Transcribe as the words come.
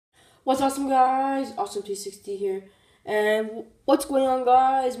What's awesome, guys? Awesome 360 here. And what's going on,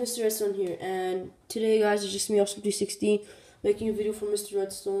 guys? Mr. Redstone here. And today, guys, it's just me, Awesome 360, making a video for Mr.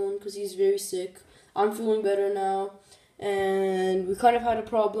 Redstone because he's very sick. I'm feeling better now. And we kind of had a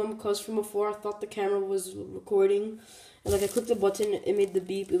problem because from before I thought the camera was recording. And like I clicked the button, it made the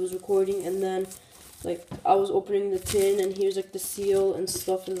beep, it was recording. And then like I was opening the tin and here's like the seal and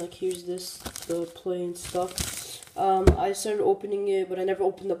stuff. And like here's this, the play and stuff. I started opening it, but I never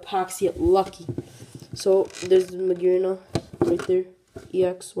opened the packs yet. Lucky. So there's the Magearna right there.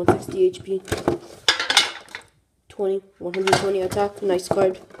 EX 160 HP, 120 attack. Nice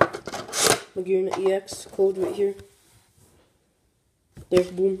card. Magearna EX code right here. There's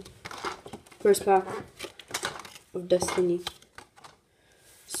boom. First pack of Destiny.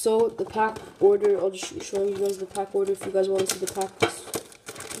 So the pack order, I'll just show you guys the pack order if you guys want to see the packs.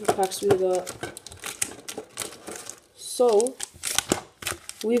 The packs we got. So,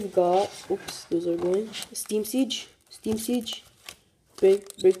 we've got, oops, those are going, Steam Siege,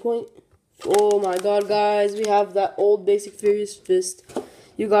 Breakpoint. Oh my god, guys, we have that old basic Furious Fist.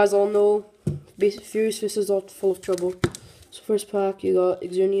 You guys all know, basic Furious Fist is all full of trouble. So first pack, you got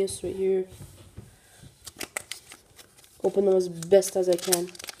Xerneas right here. Open them as best as I can.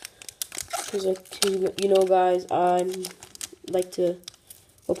 Because, like, you know, guys, I like to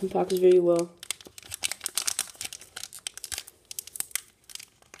open packs very well.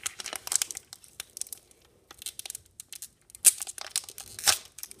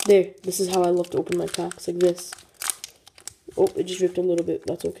 There, this is how I love to open my packs, like this. Oh, it just ripped a little bit,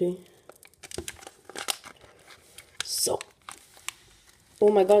 that's okay. So, oh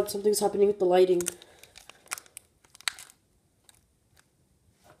my god, something's happening with the lighting.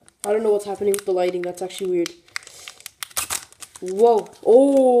 I don't know what's happening with the lighting, that's actually weird. Whoa,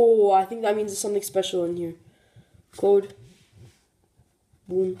 oh, I think that means there's something special in here. Code.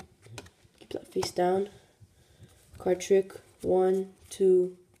 Boom. Keep that face down. Card trick. 1,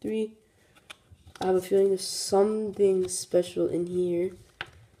 2, 3. I have a feeling there's something special in here.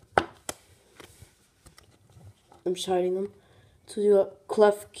 I'm just hiding them. So you got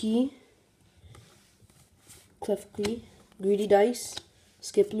Clef Key, Greedy Dice,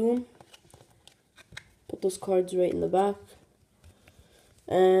 Skip Loom. Put those cards right in the back.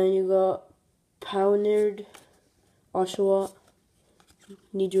 And you got Pownerd, Oshawott,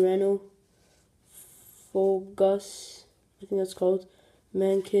 Nigerano, Fogus, I think that's called,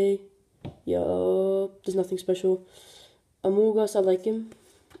 Mankey. Yup, there's nothing special. Amogus, I like him.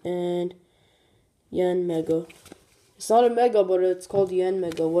 And Yen Mega. It's not a Mega, but it's called Yen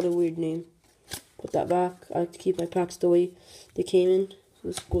Mega. What a weird name. Put that back. I like to keep my packs the way they came in. So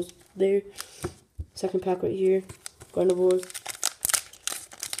this goes there. Second pack right here. Carnivores.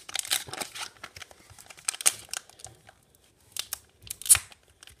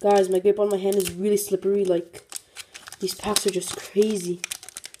 Guys, my grip on my hand is really slippery. Like, these packs are just crazy.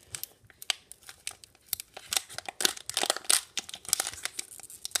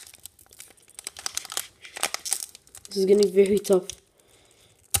 This is getting very tough.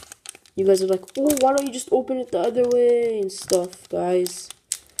 You guys are like, oh, why don't you just open it the other way and stuff, guys.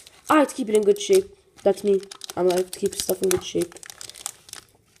 I like to keep it in good shape. That's me. I like to keep stuff in good shape.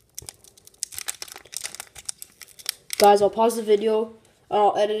 Guys, I'll pause the video.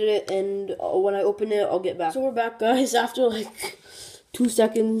 I'll edit it, and when I open it, I'll get back. So we're back, guys. After like 2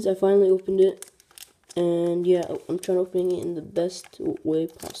 seconds, I finally opened it. And yeah, I'm trying to open it in the best way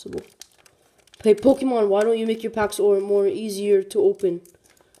possible. Hey, Pokemon, why don't you make your packs more easier to open?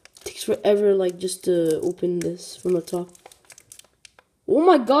 It takes forever, like, just to open this from the top. Oh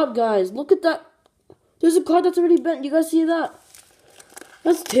my god, guys, look at that. There's a card that's already bent. You guys see that?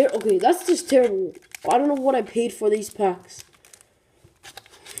 That's terrible. Okay, that's just terrible. I don't know what I paid for these packs.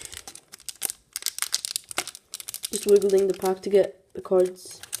 Just wiggling the pack to get the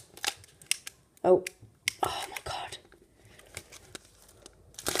cards out. Oh my god.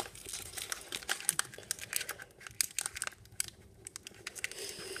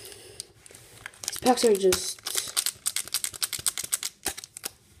 These packs are just...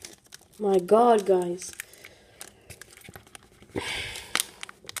 My god, guys.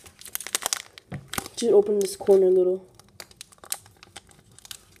 Just open this corner a little.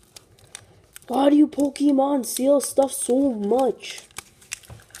 Why do you Pokemon seal stuff so much?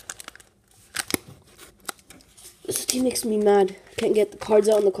 This team makes me mad. Can't get the cards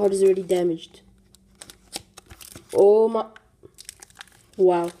out and the card is already damaged. Oh my...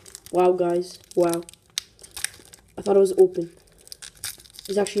 Wow. Wow, guys. Wow. I thought it was open.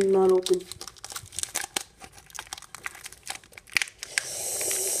 It's actually not open.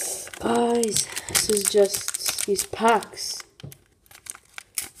 Guys, this is just these packs.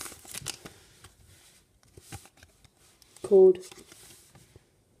 code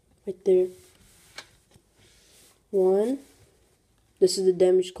right there. 1. This is the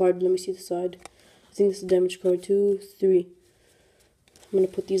damage card. Let me see the side. I think this is the damage card. 2, 3. I'm gonna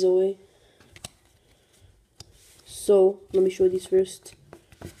put these away. So let me show these first.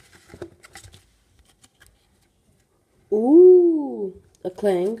 Ooh, a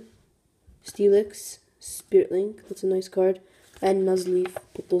Clang, Steelix, Spirit Link. That's a nice card. And Nuzleaf.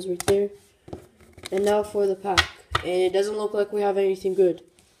 Put those right there. And now for the pack. And it doesn't look like we have anything good.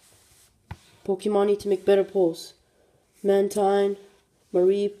 Pokemon need to make better pulls. Mantine,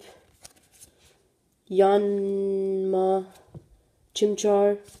 Mareep, Yanma,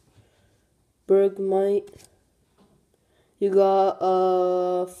 Chimchar, Bergmite. You got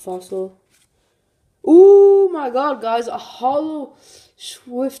Fossil. Oh my god, guys, a Hollow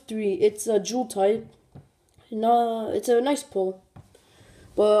Swiftry. It's a Jewel type. No, it's a nice pull.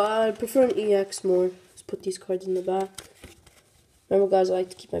 But I prefer an EX more. Let's put these cards in the back. Remember, guys, I like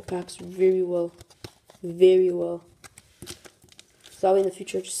to keep my packs very well. Very well. So that way in the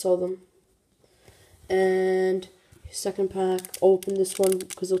future I just sell them. And second pack, I'll open this one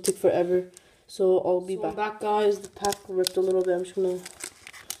because it'll take forever. So I'll be back, guys. The pack ripped a little bit. I'm just gonna,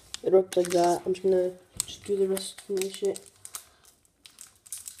 it ripped like that. I'm just gonna do the rest, finish it.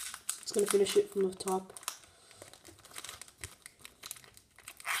 It's gonna finish it from the top.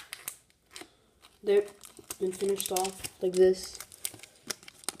 There, been finished off like this.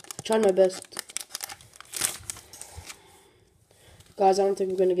 I tried my best. Guys, I don't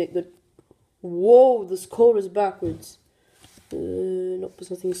think we're gonna get good. Whoa, this code is backwards. Nope, there's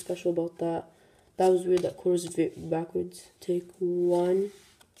nothing special about that. That was weird, that code is backwards. Take 1,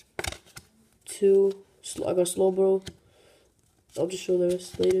 2, I got Slowbro. I'll just show the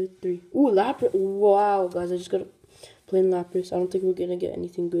rest later. 3. Ooh, Lapras. Wow, guys, I just got a plain Lapras. I don't think we're gonna get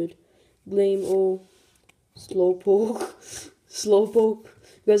anything good. Blame O. Slowpoke. Slowpoke.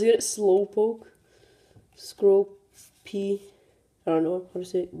 You guys get it? Slowpoke. Scropy. I don't know how to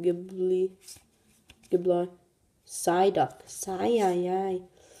say it. Ghibli. Psyduck. Psy.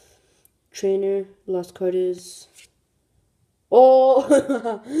 Trainer. Last card is. Oh!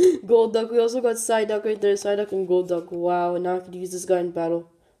 Golduck. We also got Psyduck right there. Psyduck and Golduck. Wow. Now I could use this guy in battle.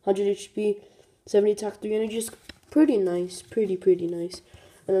 100 HP. 70 attack. 3 energy. Just pretty nice. Pretty nice.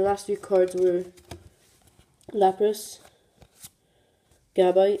 And the last 3 cards were Lapras,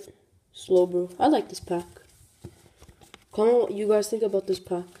 Gabite, Slowbro. I like this pack. Comment what you guys think about this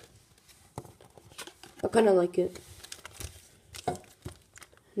pack. I kind of like it.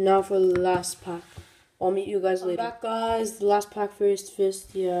 Now for the last pack. I'll meet you guys later. Back, guys. The last pack first.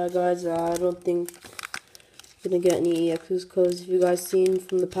 Yeah, guys. I don't think I'm gonna get any EXs because if you guys seen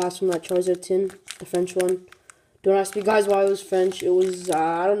from the past from that Charizard tin, the French one. Don't ask me, guys, why it was French. It was,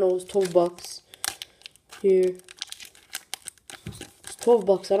 I don't know, it was 12 bucks. Here. It's 12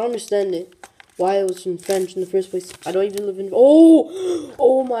 bucks. I don't understand it. Why it was in French in the first place. I don't even live in... Oh!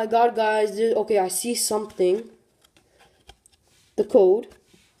 Oh my god, guys. Okay, I see something. The code.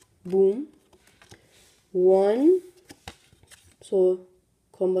 Boom. 1. So,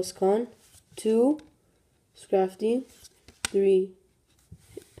 Combuscan. 2. Scrafty. 3.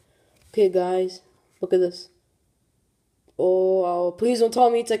 Okay, guys. Look at this. Oh, please don't tell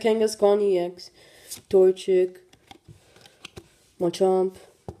me it's a Kangaskhan EX. Torchic. Machamp,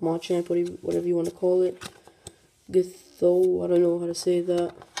 whatever you want to call it. Githo, I don't know how to say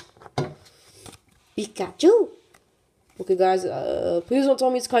that. Pikachu! Okay, guys, please don't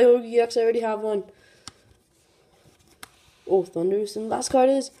tell me it's Kyogre EX. I already have one. Oh, Thundurus. And last card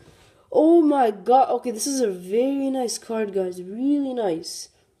is... Oh my god. Okay, this is a very nice card, guys. Really nice.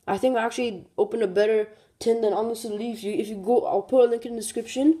 I think I actually opened a better tin than Unlistedleaf. If you go, I'll put a link in the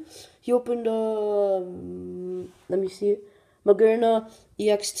description. He opened let me see it, Magearna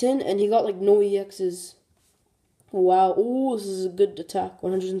EX tin, and he got like no EXs. Wow. Oh, this is a good attack.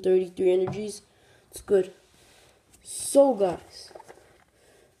 133 energies. It's good. So guys,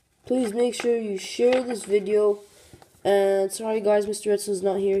 please make sure you share this video. And sorry guys, Mr. Redson's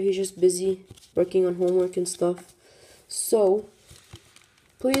not here. He's just busy working on homework and stuff. So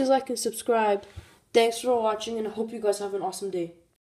please like and subscribe. Thanks for watching, and I hope you guys have an awesome day.